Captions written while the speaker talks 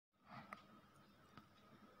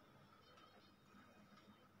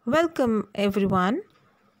Welcome everyone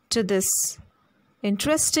to this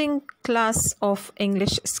interesting class of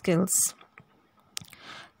English skills.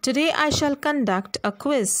 Today I shall conduct a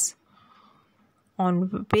quiz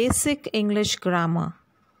on basic English grammar.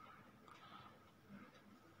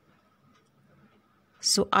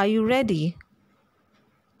 So are you ready?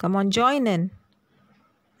 Come on, join in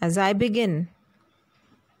as I begin.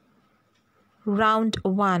 Round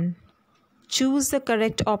 1. Choose the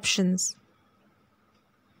correct options.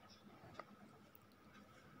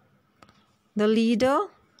 The leader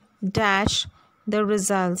dash the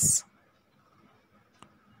results.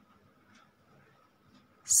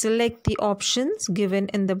 Select the options given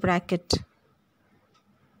in the bracket.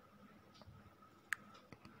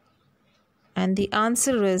 And the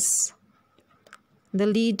answer is the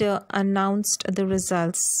leader announced the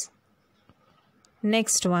results.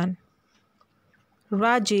 Next one.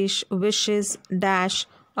 Rajesh wishes dash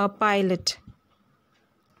a pilot.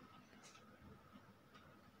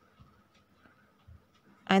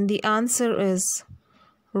 And the answer is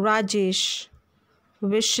Rajesh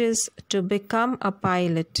wishes to become a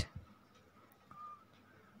pilot.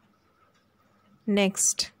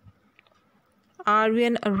 Next.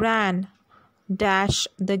 Aryan ran dash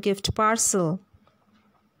the gift parcel.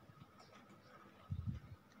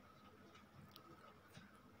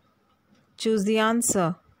 Choose the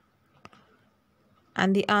answer.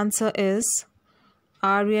 And the answer is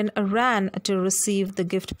Aryan ran to receive the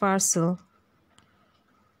gift parcel.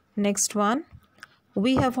 Next one.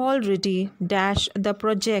 We have already dash the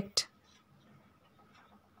project.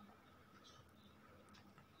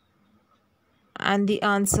 And the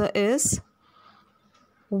answer is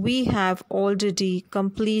we have already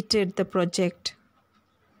completed the project.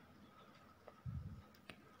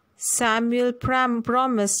 Samuel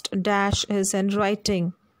promised dash his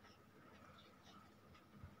handwriting.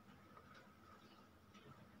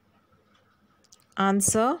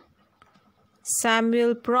 Answer.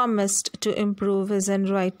 Samuel promised to improve his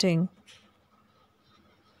handwriting.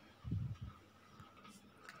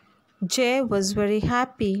 Jay was very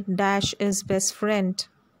happy dash his best friend.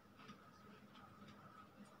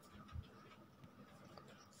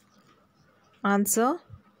 Answer.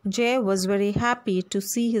 Jay was very happy to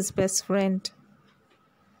see his best friend.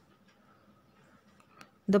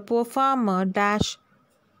 The poor farmer dash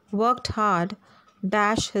worked hard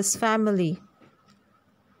dash his family.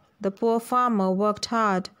 The poor farmer worked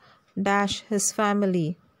hard dash his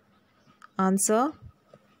family. Answer.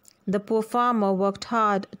 The poor farmer worked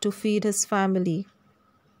hard to feed his family.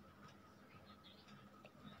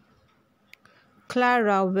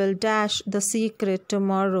 Clara will dash the secret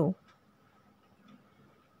tomorrow.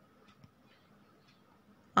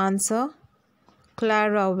 Answer.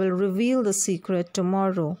 Clara will reveal the secret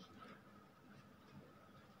tomorrow.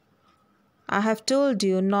 I have told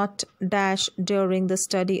you not dash during the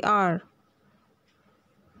study hour.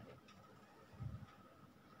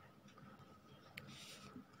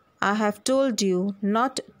 I have told you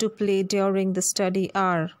not to play during the study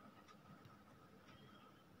hour.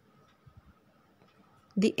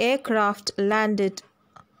 The aircraft landed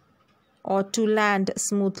or to land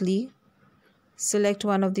smoothly. Select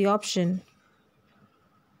one of the options.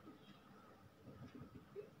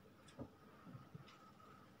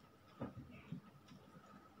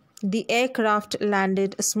 The aircraft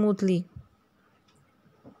landed smoothly.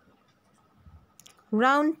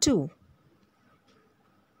 Round 2.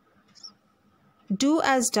 Do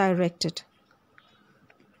as directed.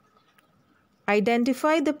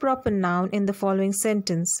 Identify the proper noun in the following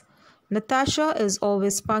sentence. Natasha is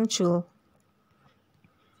always punctual.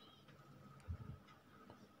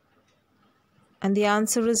 And the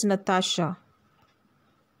answer is Natasha.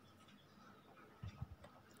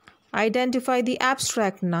 Identify the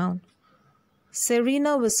abstract noun.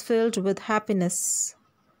 Serena was filled with happiness.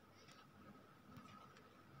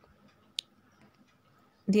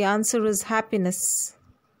 The answer is happiness.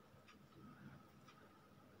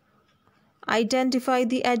 Identify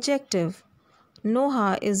the adjective.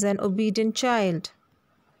 Noha is an obedient child.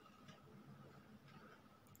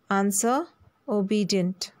 Answer.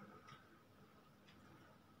 Obedient.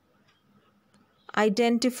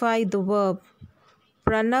 Identify the verb.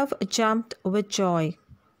 Pranav jumped with joy.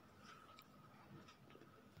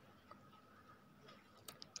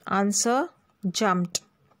 Answer. Jumped.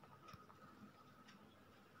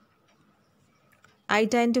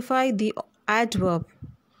 Identify the adverb.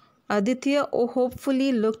 Aditya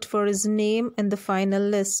hopefully looked for his name in the final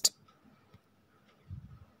list.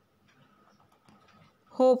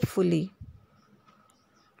 Hopefully.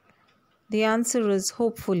 The answer is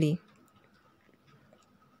hopefully.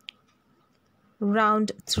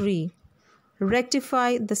 Round 3.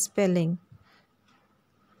 Rectify the spelling.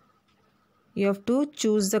 You have to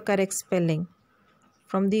choose the correct spelling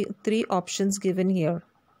from the 3 options given here.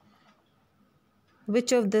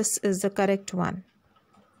 Which of this is the correct one?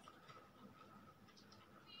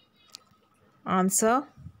 Answer: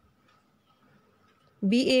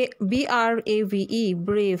 B-R-A-V-E,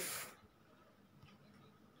 brave.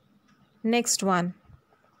 Next one.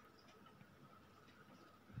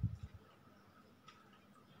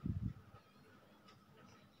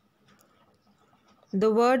 The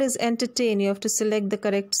word is entertain. You have to select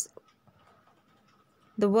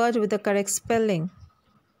the word with the correct spelling.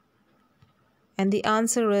 And the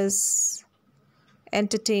answer is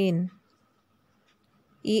entertain.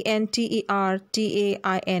 E-N-T-E-R-T-A-I-N.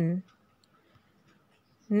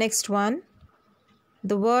 Next one.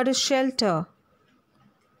 The word is shelter.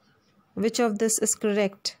 Which of this is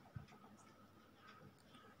correct?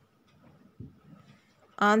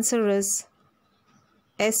 Answer is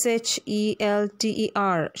S-H-E-L-T-E-R,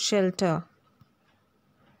 shelter.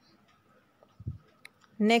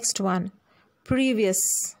 Next one.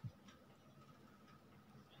 Previous.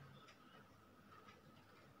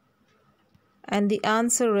 And the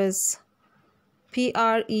answer is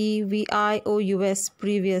P-R-E-V-I-O-U-S,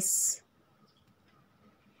 previous.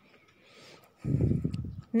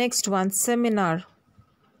 Next one. Seminar.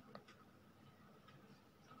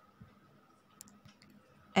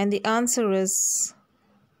 And the answer is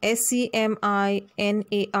S-E-M-I-N-A-R,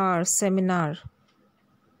 seminar.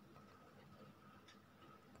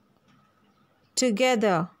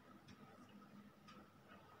 Together.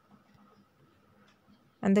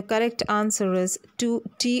 And the correct answer is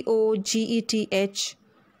T-O-G-E-T-H-E-R.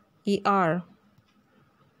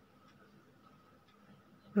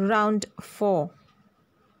 Round 4.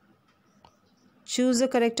 Choose the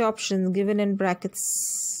correct option given in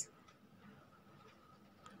brackets.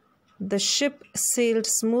 The ship sailed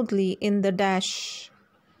smoothly in the dash.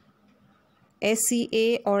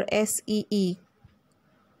 S-E-A or S-E-E?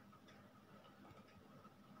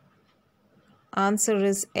 Answer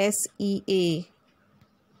is S-E-A.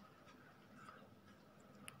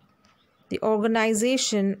 The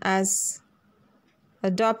organization has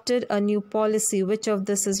adopted a new policy. Which of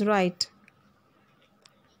this is right?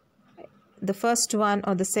 The first one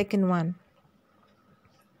or the second one?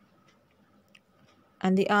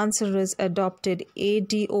 And the answer is adopted.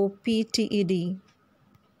 A-D-O-P-T-E-D.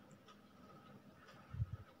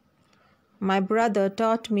 My brother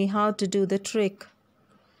taught me how to do the trick.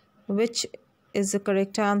 Which is the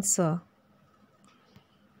correct answer?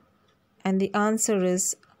 And the answer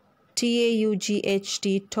is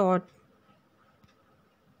T-A-U-G-H-T, taught.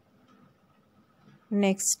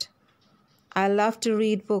 Next. I love to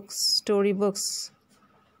read books, storybooks.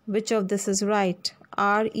 Which of this is right?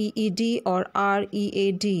 R-E-E-D or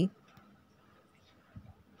R-E-A-D?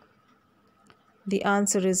 The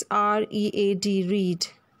answer is R-E-A-D, read.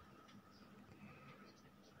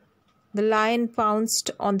 The lion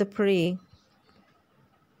pounced on the prey.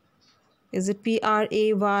 Is it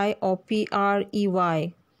P-R-A-Y or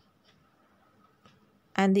P-R-E-Y?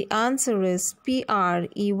 And the answer is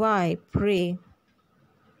P-R-E-Y, prey.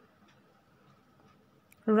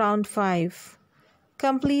 Round 5.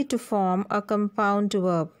 Complete to form a compound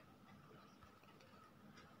verb.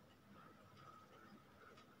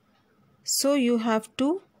 So you have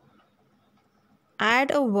to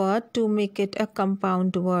add a word to make it a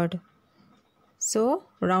compound word. So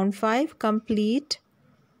round 5, complete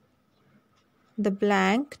the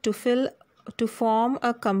blank to form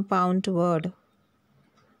a compound word.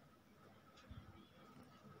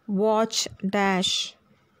 Watch dash.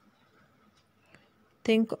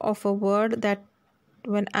 Think of a word that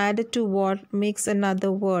when added to what makes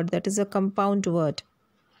another word, that is a compound word.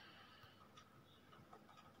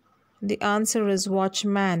 The answer is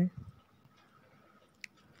watchman.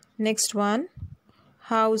 Next one.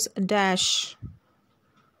 House dash.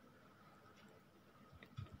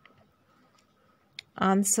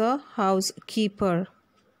 Answer housekeeper.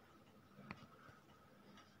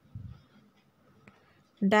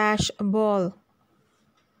 Dash ball.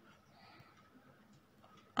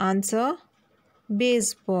 Answer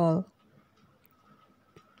baseball.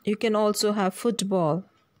 You can also have football.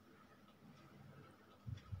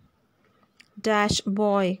 Dash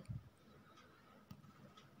boy.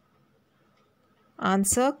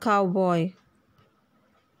 Answer cowboy.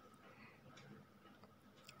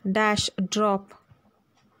 Dash drop.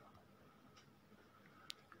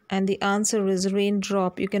 And the answer is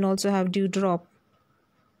raindrop. You can also have dewdrop.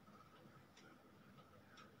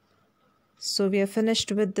 So we are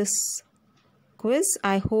finished with this quiz.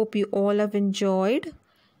 I hope you all have enjoyed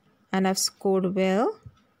and have scored well.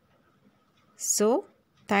 So,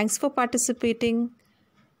 thanks for participating.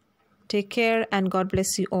 Take care and God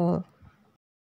bless you all.